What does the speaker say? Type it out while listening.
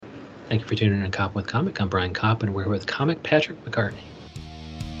Thank you for tuning in to Cop with Comic. I'm Brian Kopp, and we're with comic Patrick McCartney.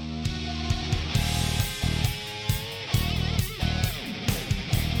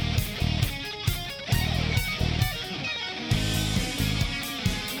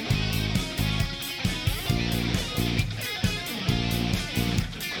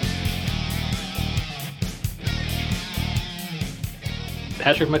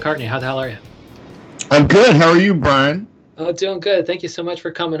 Patrick McCartney, how the hell are you? I'm good. How are you, Brian? Oh, doing good. Thank you so much for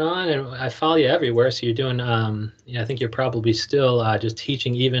coming on. And I follow you everywhere. So you're doing, I think you're probably still just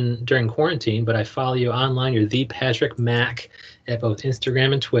teaching even during quarantine, but I follow you online. You're the Patrick Mac at both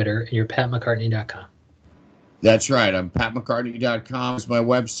Instagram and Twitter, and you're patmccartney.com. That's right. I'm patmccartney.com is my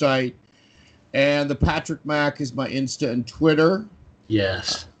website. And the Patrick Mac is my Insta and Twitter.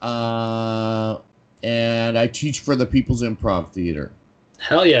 Yes. And I teach for the People's Improv Theater.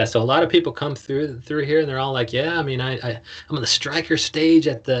 Hell yeah! So a lot of people come through here, and they're all like, "Yeah, I mean, I'm on the Stryker stage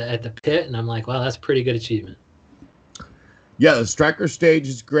at the pit," and I'm like, "Wow, that's a pretty good achievement." Yeah, the Stryker stage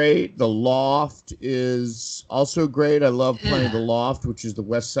is great. The Loft is also great. I love playing the Loft, which is the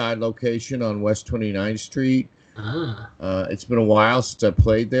West Side location on West 29th Street. It's been a while since I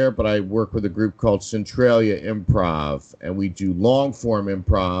played there, but I work with a group called Centralia Improv, and we do long form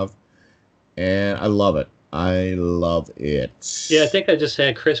improv, and I love it. I love it. Yeah, I think I just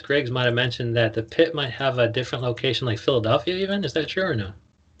said Chris Griggs might have mentioned that the pit might have a different location, like Philadelphia even. Is that true or no?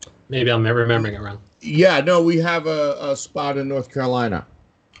 Maybe I'm remembering it wrong. Yeah, no, we have a spot in North Carolina.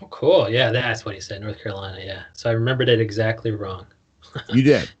 Oh, cool. Yeah, that's what he said, North Carolina, yeah. So I remembered it exactly wrong. You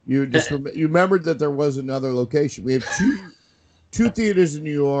did. You just you remembered that there was another location. We have two theaters in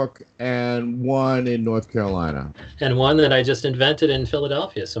New York and one in North Carolina. And one that I just invented in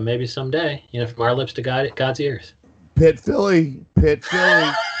Philadelphia. So maybe someday, from our lips to God's ears. Pit Philly. It's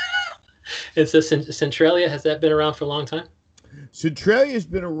the Centralia. Has that been around for a long time? Centralia has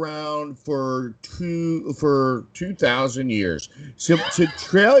been around for 2,000 years.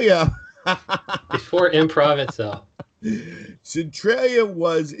 Centralia before improv itself. Centralia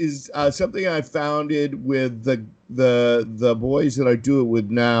is something I founded with the boys that I do it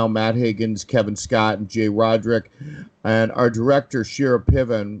with now, Matt Higgins, Kevin Scott, and Jay Roderick, and our director Shira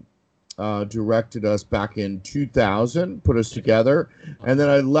Piven directed us back in 2000, put us together, and then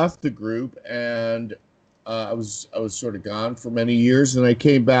I left the group, and I was sort of gone for many years, and I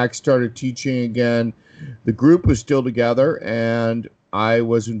came back, started teaching again. The group was still together, and I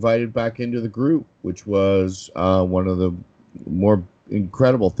was invited back into the group, which was one of the more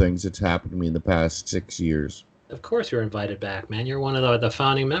incredible things that's happened to me in the past 6 years. Of course, you're invited back, man. You're one of the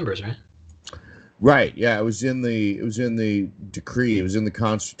founding members, right? Right. Yeah, it was in the decree. It was in the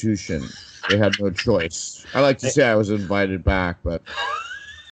Constitution. They had no choice. I like to say I was invited back, but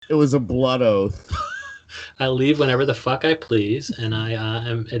it was a blood oath. I leave whenever the fuck I please, and I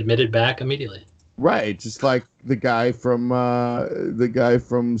am admitted back immediately. Right, just like the guy from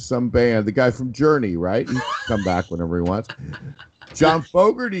some band, the guy from Journey, right? He can come back whenever he wants. John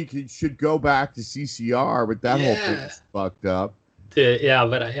Fogerty should go back to CCR, but that whole thing's fucked up. Yeah,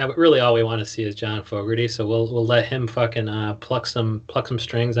 but really all we want to see is John Fogerty, so we'll let him fucking pluck some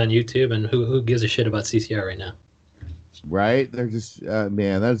strings on YouTube, and who gives a shit about CCR right now? Right? They're just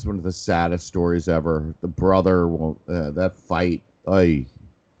man, that's one of the saddest stories ever. The brother won't that fight. Ay.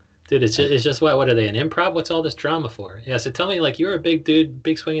 Dude, it's just what are they, an improv? What's all this drama for? Yeah, so tell me, like, you were a big dude,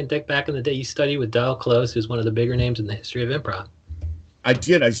 big swinging dick back in the day. You studied with Del Close, who's one of the bigger names in the history of improv. I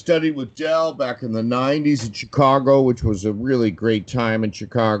did. I studied with Del back in the 90s in Chicago, which was a really great time in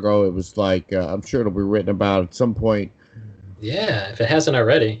Chicago. It was like, I'm sure it'll be written about at some point. Yeah, if it hasn't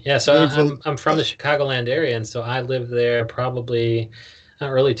already. Yeah, so I'm from the Chicagoland area, and so I lived there probably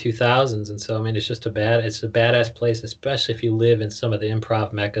early 2000s, and so I mean it's a badass place, especially if you live in some of the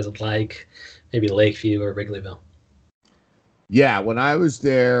improv meccas like maybe Lakeview or Wrigleyville. Yeah, when I was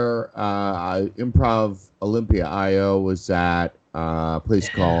there, Improv Olympia IO was at a place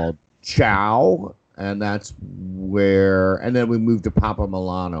called Chow, and that's where, and then we moved to Papa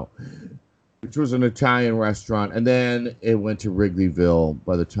Milano, which was an Italian restaurant, and then it went to Wrigleyville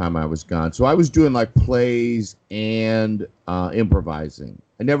by the time I was gone. So I was doing like plays and improvising.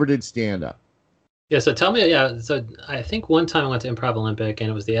 I never did stand-up. Yeah, so tell me, so I think one time I went to Improv Olympic, and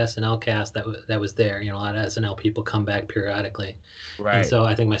it was the SNL cast that was there. A lot of SNL people come back periodically. Right. And so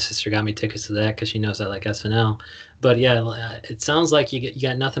I think my sister got me tickets to that because she knows I like SNL. But yeah, it sounds like you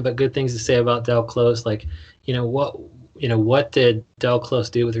got nothing but good things to say about Del Close. Like, what did Del Close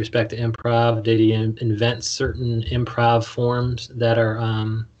do with respect to improv? Did he invent certain improv forms that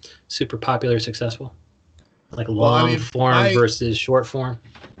are super popular, successful? Like long form versus short form?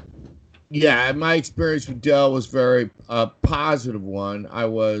 Yeah, my experience with Del was very positive one.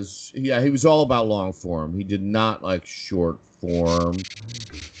 He was all about long form. He did not like short form.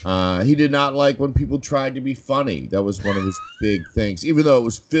 He did not like when people tried to be funny. That was one of his big things. Even though it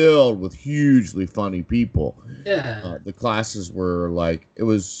was filled with hugely funny people, the classes were like it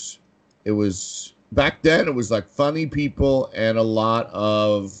was back then. It was like funny people and a lot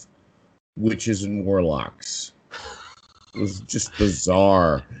of witches and warlocks. It was just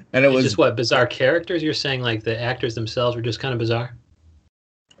bizarre. And it was just what, bizarre characters? You're saying like the actors themselves were just kind of bizarre?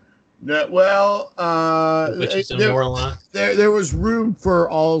 No, well, there was room for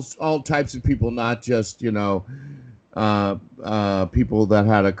all types of people, not just, people that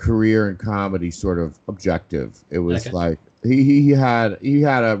had a career in comedy sort of objective. It was like he had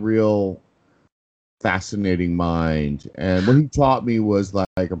a real fascinating mind. And what he taught me was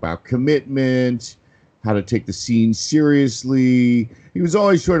like about commitment, how to take the scene seriously. He was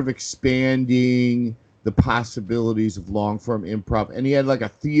always sort of expanding the possibilities of long-form improv, and he had like a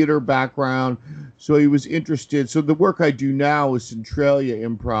theater background, so he was interested. So the work I do now with Centralia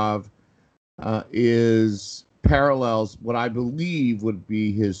Improv is parallels what I believe would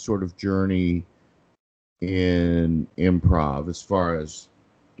be his sort of journey in improv, as far as,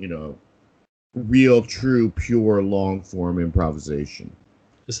 real, true, pure, long-form improvisation.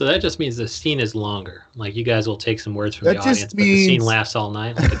 So that just means the scene is longer. Like you guys will take some words from the audience, but the scene lasts all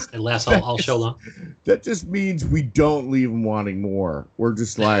night. Like it lasts all show long. That just means we don't leave them wanting more. We're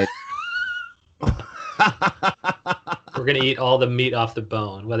just like, we're gonna eat all the meat off the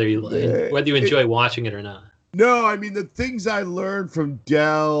bone, whether you enjoy watching it or not. No, I mean the things I learned from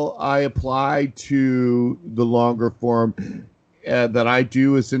Del, I applied to the longer form. That I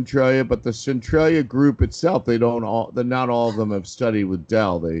do with Centralia, but the Centralia group itself, not all of them have studied with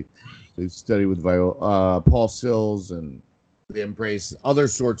Del. They've studied with Paul Sills, and they embrace other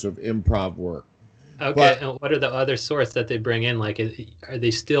sorts of improv work. Okay, and what are the other sorts that they bring in? Like, are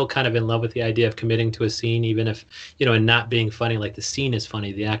they still kind of in love with the idea of committing to a scene, even if, and not being funny? Like the scene is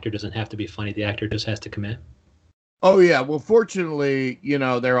funny, the actor doesn't have to be funny, the actor just has to commit. Oh yeah, well, fortunately,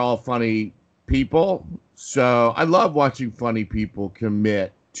 they're all funny people. So I love watching funny people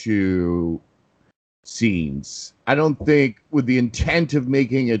commit to scenes. I don't think with the intent of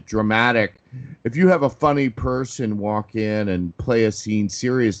making it dramatic. If you have a funny person walk in and play a scene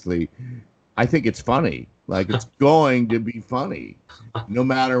seriously, I think it's funny. Like it's going to be funny no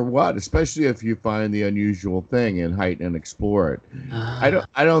matter what, especially if you find the unusual thing and heighten and explore it. I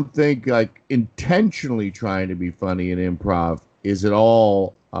don't think like intentionally trying to be funny in improv is at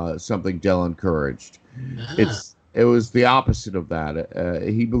all something Del encouraged. It was the opposite of that.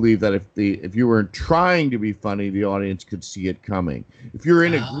 He believed that if you were trying to be funny, the audience could see it coming. If you're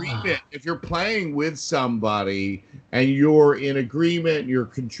in agreement, if you're playing with somebody and you're in agreement, you're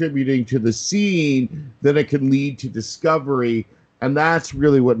contributing to the scene, then it can lead to discovery, and that's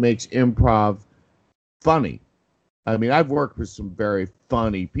really what makes improv funny. I mean, I've worked with some very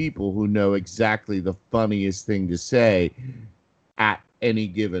funny people who know exactly the funniest thing to say at any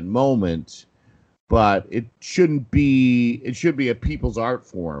given moment. But it should be a people's art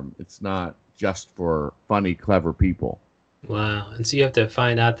form. It's not just for funny, clever people. Wow. And so you have to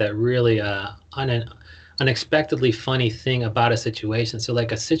find out that really unexpectedly funny thing about a situation. So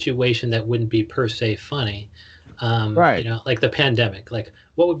like a situation that wouldn't be per se funny, right? Like the pandemic. Like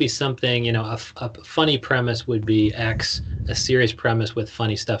what would be something, a funny premise would be X, a serious premise with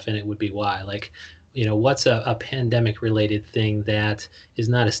funny stuff in it would be Y. Like, what's a pandemic related thing that is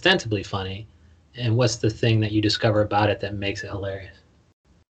not ostensibly funny? And what's the thing that you discover about it that makes it hilarious?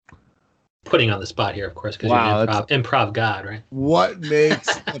 Putting on the spot here, of course, because you're an improv god, right? What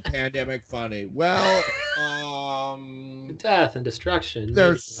makes the pandemic funny? Well, death and destruction.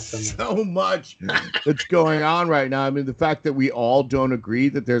 There's so much that's going on right now. I mean, the fact that we all don't agree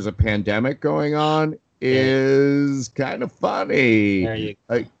that there's a pandemic going on is kind of funny. There you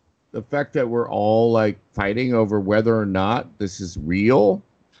go. Like the fact that we're all like fighting over whether or not this is real.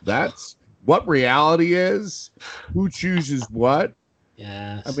 That's what reality is, who chooses what.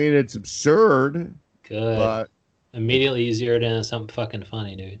 Yes. I mean, it's absurd. Good. But immediately you zeroed in on something fucking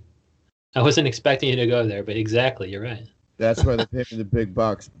funny, dude. I wasn't expecting you to go there, but exactly, you're right. That's why they pay me the big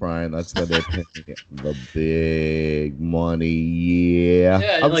bucks, Brian. That's why they pay me the big money. Yeah.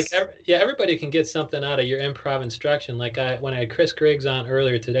 Yeah, everybody can get something out of your improv instruction. Like when I had Chris Griggs on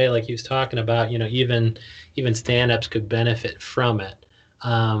earlier today, like he was talking about, even stand-ups could benefit from it.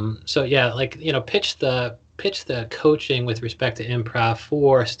 So yeah, pitch the coaching with respect to improv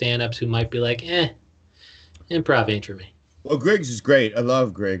for stand-ups who might be like, improv ain't for me. Well, Griggs is great. I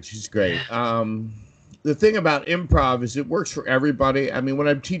love Griggs. She's great. the thing about improv is it works for everybody. I mean, when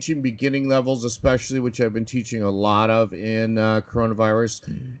I'm teaching beginning levels, especially, which I've been teaching a lot of in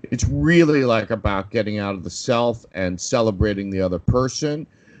coronavirus, it's really like about getting out of the self and celebrating the other person.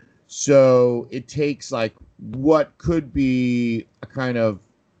 So it takes like what could be a kind of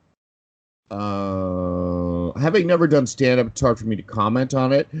having never done stand-up, it's hard for me to comment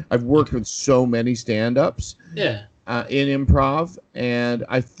on it. I've worked with so many stand-ups. Yeah. In improv, and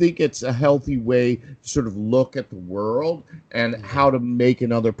I think it's a healthy way to sort of look at the world and how to make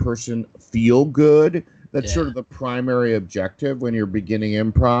another person feel good. That's sort of the primary objective when you're beginning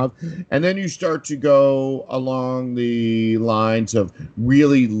improv. And then you start to go along the lines of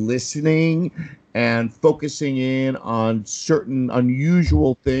really listening and focusing in on certain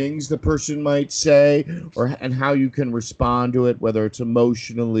unusual things the person might say, and how you can respond to it, whether it's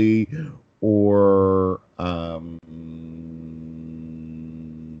emotionally or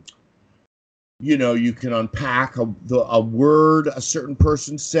you can unpack a word a certain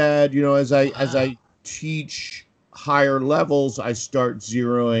person said. As I teach higher levels, I start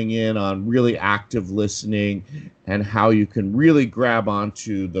zeroing in on really active listening and how you can really grab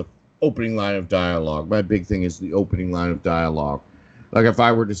onto the opening line of dialogue. My big thing is the opening line of dialogue. Like if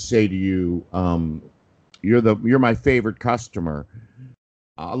I were to say to you, you're my favorite customer.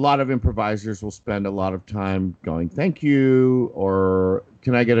 A lot of improvisers will spend a lot of time going, thank you, or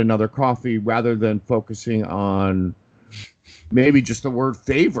can I get another coffee, rather than focusing on maybe just the word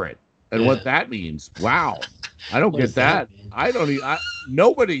favorite and what that means. Wow. I don't get that.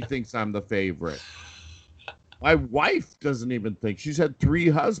 Nobody thinks I'm the favorite. My wife doesn't even think. She's had 3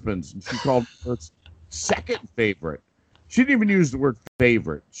 husbands, and she called her second favorite. She didn't even use the word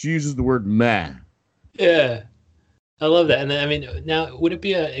favorite. She uses the word meh. Yeah. I love that. And then, I mean, now, would it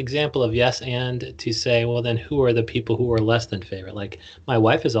be an example of yes and to say, well, then who are the people who are less than favorite? Like, my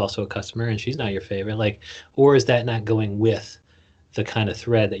wife is also a customer and she's not your favorite. Like, or is that not going with the kind of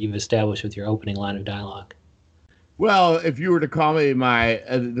thread that you've established with your opening line of dialogue? Well, if you were to call me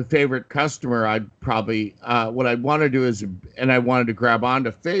the favorite customer, I'd probably what I'd want to do is, and I wanted to grab onto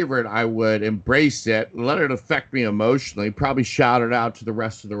favorite, I would embrace it, let it affect me emotionally, probably shout it out to the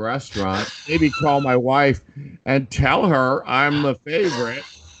rest of the restaurant, maybe call my wife and tell her I'm the favorite.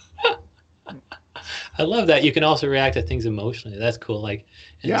 I love that. You can also react to things emotionally. That's cool. Like,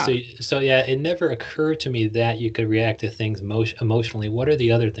 So it never occurred to me that you could react to things emotionally. What are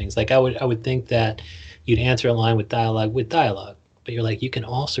the other things? Like, I would think that you'd answer a line with dialogue, but you're like, you can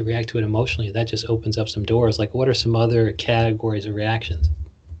also react to it emotionally. That just opens up some doors. Like, what are some other categories of reactions?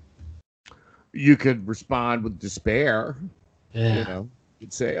 You could respond with despair. Yeah.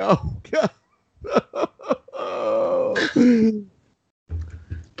 You'd say, oh, God.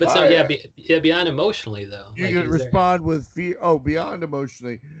 But beyond emotionally, though. You could respond with fear. Oh, beyond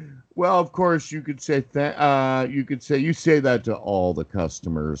emotionally. Well, of course, you could say you say that to all the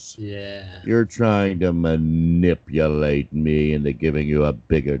customers. Yeah. You're trying to manipulate me into giving you a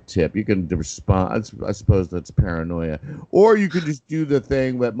bigger tip. You can respond. I suppose that's paranoia. Or you could just do the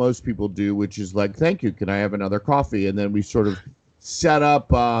thing that most people do, which is like, thank you, can I have another coffee? And then we sort of set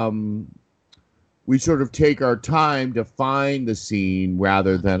up we sort of take our time to find the scene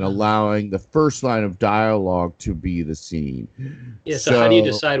rather than allowing the first line of dialogue to be the scene. Yeah, so how do you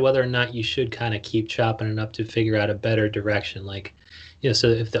decide whether or not you should kind of keep chopping it up to figure out a better direction? Like, so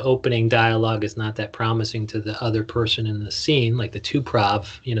if the opening dialogue is not that promising to the other person in the scene, like the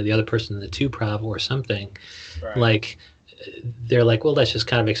two-prov, the other person in the two-prov or something, right. Like, they're like, well, let's just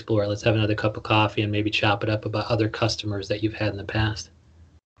kind of explore. Let's have another cup of coffee and maybe chop it up about other customers that you've had in the past.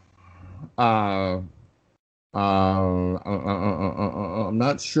 I'm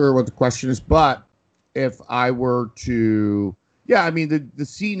not sure what the question is, but if I were to, the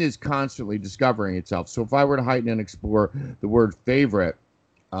scene is constantly discovering itself. So if I were to heighten and explore the word favorite,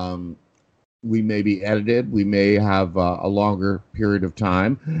 we may be edited. We may have a longer period of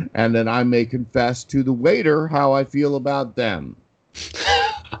time, and then I may confess to the waiter how I feel about them,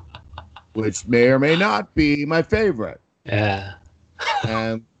 which may or may not be my favorite. Yeah.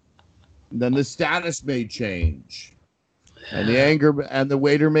 And then the status may change, and the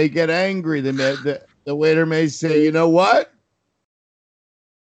waiter may get angry. The waiter may say, you know what?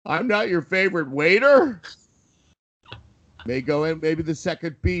 I'm not your favorite waiter. May go in, maybe the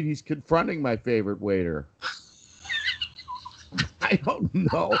second beat, he's confronting my favorite waiter. I don't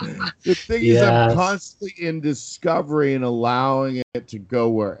know. The thing is, I'm constantly in discovery and allowing it to go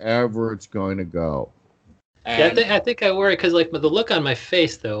wherever it's going to go. And I think I worry because, like, the look on my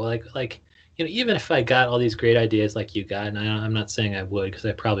face, though, like even if I got all these great ideas like you got, and I'm not saying I would because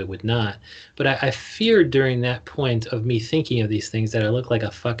I probably would not, but I feared during that point of me thinking of these things that I look like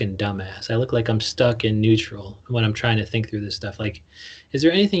a fucking dumbass. I look like I'm stuck in neutral when I'm trying to think through this stuff. Like, is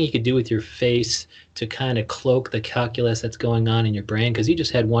there anything you could do with your face to kind of cloak the calculus that's going on in your brain? Because you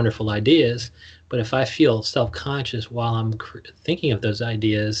just had wonderful ideas, but if I feel self-conscious while I'm thinking of those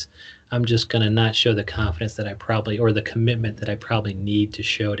ideas, I'm just going to not show the confidence that I probably, or the commitment that I probably need to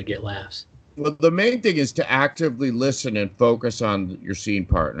show to get laughs. Well, the main thing is to actively listen and focus on your scene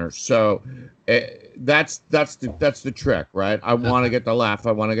partner. So that's the trick, right? I want to get the laugh.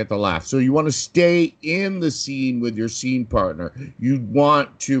 I want to get the laugh. So you want to stay in the scene with your scene partner. You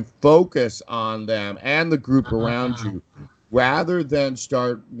want to focus on them and the group around you, rather than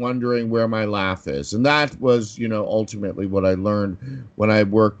start wondering where my laugh is. And that was, ultimately what I learned when I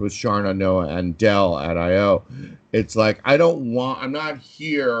worked with Sharna, Noah, and Del at I.O. It's like, I'm not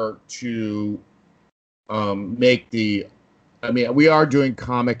here to we are doing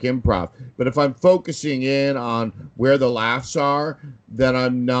comic improv, but if I'm focusing in on where the laughs are, then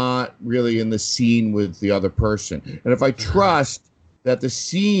I'm not really in the scene with the other person. And if I trust that the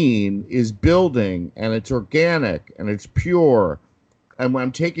scene is building and it's organic and it's pure, and when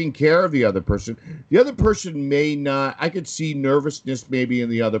I'm taking care of the other person may not, I could see nervousness maybe in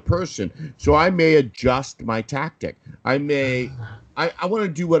the other person. So I may adjust my tactic. I want to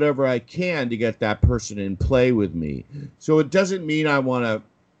do whatever I can to get that person in play with me. So it doesn't mean I don't want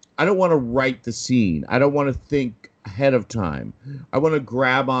to write the scene. I don't want to think ahead of time. I want to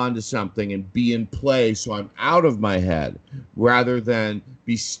grab onto something and be in play so I'm out of my head rather than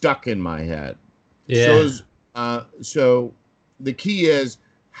be stuck in my head. Yeah. So the key is,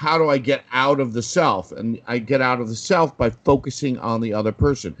 how do I get out of the self? And I get out of the self by focusing on the other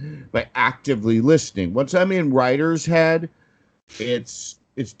person, by actively listening. Once I'm in writer's head, it's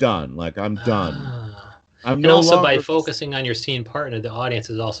done. Like, I'm done. And also by focusing on your scene partner, the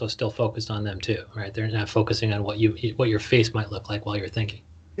audience is also still focused on them too, right? They're not focusing on what your face might look like while you're thinking.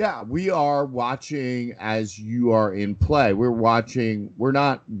 Yeah, we are watching as you are in play. We're watching. We're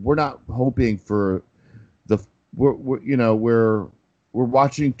not hoping for we're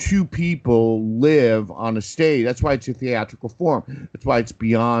watching two people live on a stage. That's why it's a theatrical form. That's why it's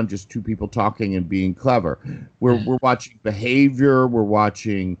beyond just two people talking and being clever. We're watching behavior. We're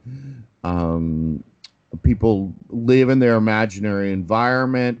watching people live in their imaginary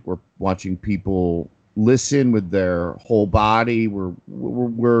environment. We're watching people listen with their whole body. We're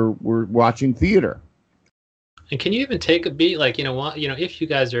watching theater. And can you even take a beat, like, if you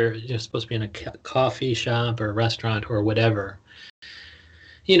guys are supposed to be in a coffee shop or a restaurant or whatever,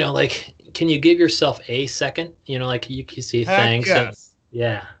 like, can you give yourself a second? Like, you see things. Yes.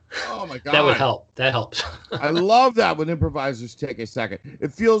 Yeah. Oh my God. That would help. That helps. I love that when improvisers take a second.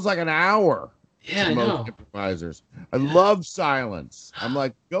 It feels like an hour. Yeah, I know. Improvisers. I love silence. I'm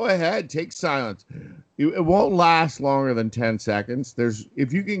like, go ahead, take silence. It won't last longer than 10 seconds.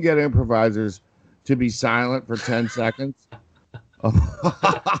 If you can get improvisers to be silent for 10 seconds.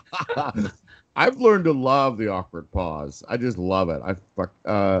 I've learned to love the awkward pause. I just love it.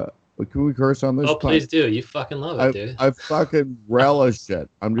 Can we curse on this? Oh, please do. You fucking love it, dude. I fucking relish it.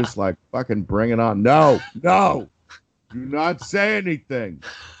 I'm just like, fucking bring it on. No. Do not say anything.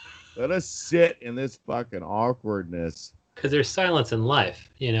 Let us sit in this fucking awkwardness. Because there's silence in life.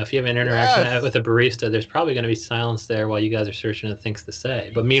 If you have an interaction with a barista, there's probably going to be silence there while you guys are searching for things to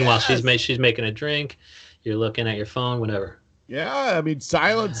say. But meanwhile, she's making a drink. You're looking at your phone, whatever. Yeah,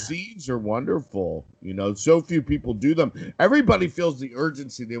 silent scenes are wonderful. So few people do them. Everybody feels the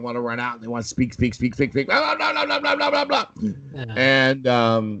urgency. They want to run out and they want to speak. Blah, blah, blah, blah, blah, blah, blah.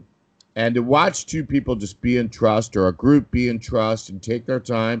 Yeah. And to watch two people just be in trust, or a group be in trust and take their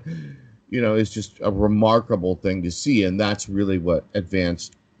time, is just a remarkable thing to see. And that's really what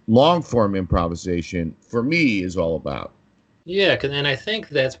advanced long-form improvisation, for me, is all about. Yeah, and I think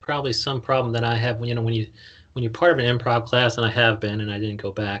that's probably some problem that I have when you're part of an improv class, and I have been, and I didn't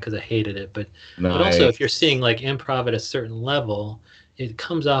go back because I hated it. But also, if you're seeing like improv at a certain level, it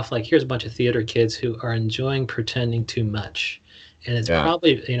comes off like, here's a bunch of theater kids who are enjoying pretending too much. And it's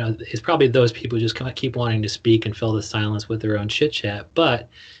probably those people who just keep wanting to speak and fill the silence with their own chit chat. But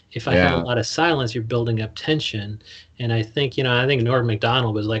if I have a lot of silence, you're building up tension. And I think Norm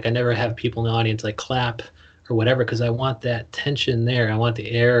Macdonald was like, I never have people in the audience like clap or whatever, because I want that tension there. I want the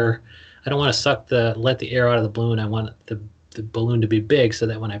air. I don't want to let the air out of the balloon. I want the balloon to be big so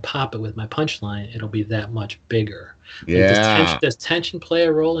that when I pop it with my punchline, it'll be that much bigger. Yeah. Like, does tension play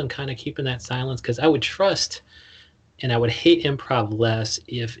a role in kind of keeping that silence? Because I would trust. And I would hate improv less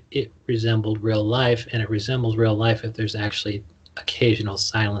if it resembled real life, and it resembles real life if there's actually occasional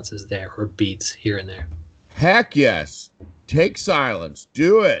silences there or beats here and there. Heck yes. Take silence.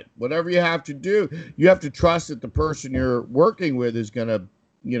 Do it. Whatever you have to do. You have to trust that the person you're working with is going to,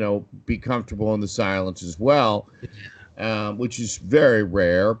 be comfortable in the silence as well, which is very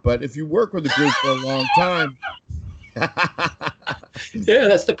rare. But if you work with a group for a long time, yeah,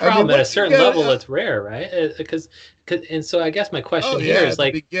 that's the problem. At a certain level, it's rare, right? Because and so I guess my question here is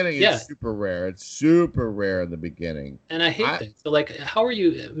like, the beginning, it's super rare. It's super rare in the beginning, and I hate that. So, like, how are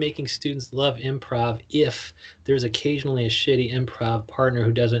you making students love improv if there's occasionally a shitty improv partner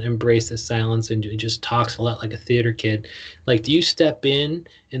who doesn't embrace the silence and just talks a lot like a theater kid? Like, do you step in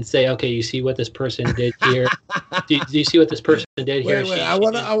and say, okay, you see what this person did here? do you see what this person did here? Wait, I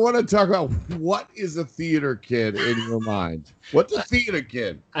want to talk about what is a theater kid in your mind. What's a theater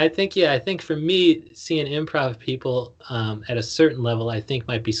kid? I think for me, seeing improv people at a certain level, I think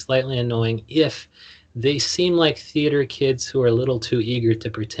might be slightly annoying if they seem like theater kids who are a little too eager to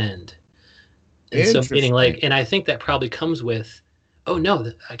pretend. And so meaning like, and I think that probably comes with, oh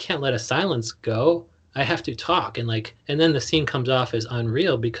no, I can't let a silence go. I have to talk. And then the scene comes off as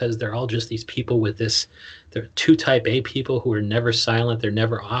unreal because they're all just these people with this, they're two type A people who are never silent. They're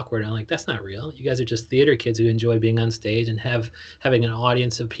never awkward. And I'm like, that's not real. You guys are just theater kids who enjoy being on stage and having an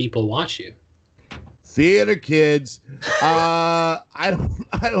audience of people watch you. Theater kids. I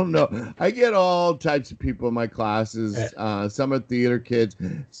don't know. I get all types of people in my classes. Some are theater kids.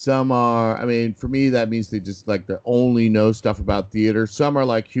 Some are, for me, that means they just they only know stuff about theater. Some are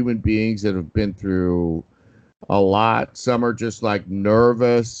like human beings that have been through a lot. Some are just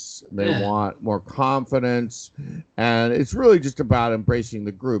nervous. They want more confidence. And it's really just about embracing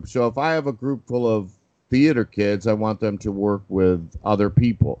the group. So if I have a group full of theater kids, I want them to work with other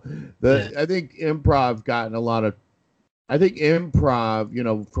people. I think improv gotten a lot of, I think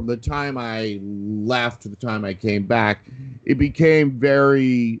improv, from the time I left to the time I came back, it became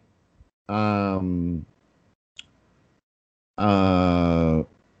very almost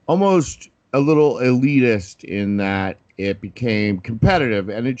a little elitist in that it became competitive,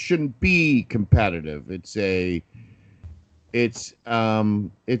 and it shouldn't be competitive. It's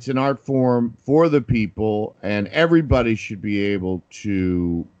an art form for the people, and everybody should be able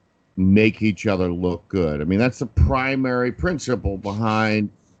to make each other look good. That's the primary principle behind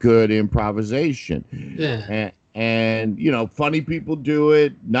good improvisation. Yeah. And funny people do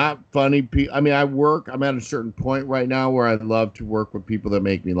it, not funny people. I'm at a certain point right now where I'd love to work with people that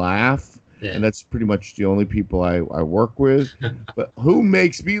make me laugh. Yeah. And that's pretty much the only people I work with. But who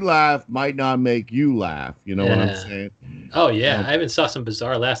makes me laugh might not make you laugh. You know what I'm saying? Oh, yeah. I even saw some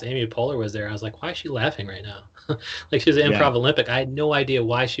bizarre laughs. Amy Poehler was there. I was like, why is she laughing right now? She was an improv Olympic. I had no idea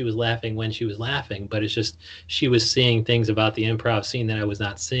why she was laughing when she was laughing. But it's just she was seeing things about the improv scene that I was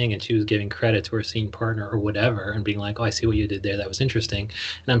not seeing. And she was giving credit to her scene partner or whatever and being like, oh, I see what you did there. That was interesting.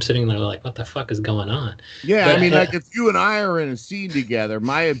 And I'm sitting there like, what the fuck is going on? Yeah, but, if you and I are in a scene together,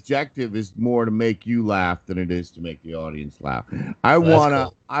 my objective is more to make you laugh than it is to make the audience laugh. I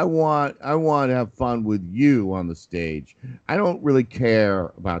want to have fun with you on the stage. I don't really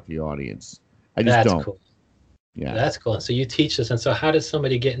care about the audience. I just don't. Cool. Yeah, that's cool. So you teach this, and so how does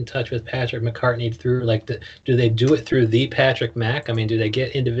somebody get in touch with Patrick McCartney through do they do it through the Patrick Mac? Do they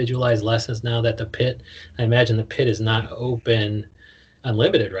get individualized lessons now that the pit? I imagine the pit is not open,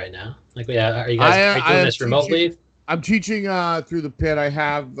 unlimited right now. Are you guys doing this remotely? I'm teaching through the pit. I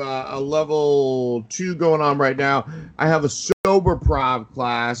have a level 2 going on right now. I have a sober prov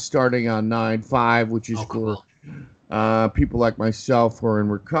class starting on 9/5, which is for people like myself who are in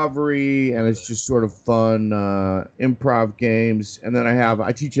recovery, and it's just sort of fun improv games. And then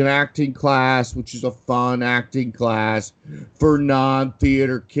I teach an acting class, which is a fun acting class for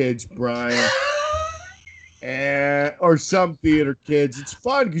non-theater kids, Brian. Or some theater kids. It's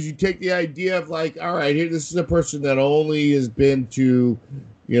fun because you take the idea of all right, here, this is a person that only has been to,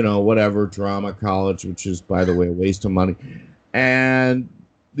 whatever, drama college, which is, by the way, a waste of money. And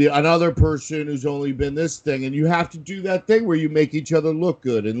another person who's only been this thing, and you have to do that thing where you make each other look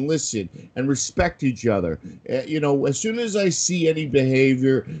good and listen and respect each other. As soon as I see any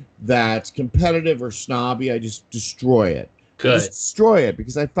behavior that's competitive or snobby, I just destroy it. Good. I just destroy it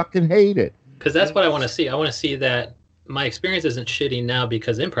because I fucking hate it. Because that's what I want to see. I want to see that my experience isn't shitty now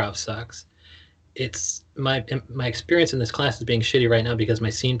because improv sucks. It's my experience in this class is being shitty right now because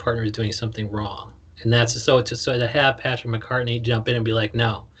my scene partner is doing something wrong. And that's so to have Patrick McCartney jump in and be like,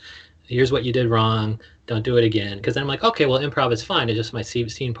 no, here's what you did wrong. Don't do it again. Because then I'm like, okay, well, improv is fine. It's just my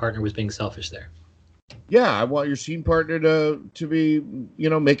scene partner was being selfish there. yeah, I want your scene partner to be,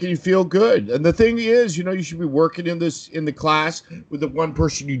 making you feel good. And the thing is, you should be working in the class with the one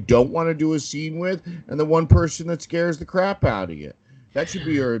person you don't want to do a scene with, and the one person that scares the crap out of you. That should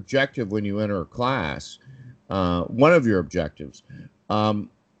be your objective when you enter a class. One of your objectives.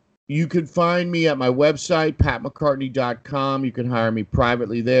 You can find me at my website, patmccartney.com. You can hire me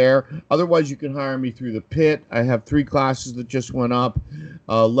privately there. Otherwise, you can hire me through the Pit. I have 3 classes that just went up.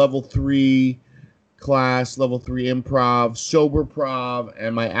 Level 3 class, level 3 improv, sober prov,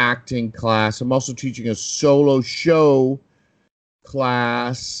 and my acting class. I'm also teaching a solo show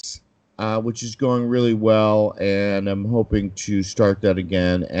class, which is going really well, and I'm hoping to start that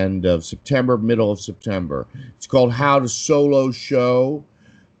again end of September, middle of September. It's called How to Solo Show.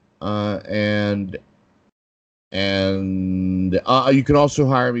 And you can also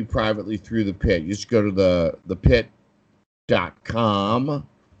hire me privately through the Pit. You just go to thepit.com,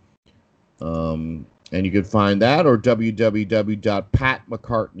 and you can find that, or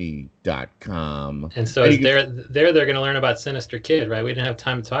www.patmccartney.com. And so they're going to learn about Sinister Kid, right? We didn't have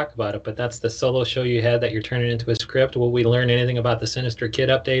time to talk about it, but that's the solo show you had that you're turning into a script. Will we learn anything about the Sinister Kid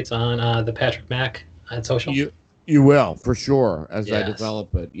updates on the Patrick Mac on social? You will, for sure, as I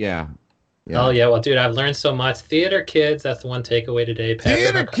develop it. Yeah. Oh, yeah. Well, dude, I've learned so much. Theater kids, that's the one takeaway today.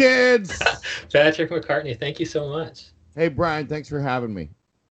 Theater kids! Patrick McCartney, thank you so much. Hey, Brian, thanks for having me.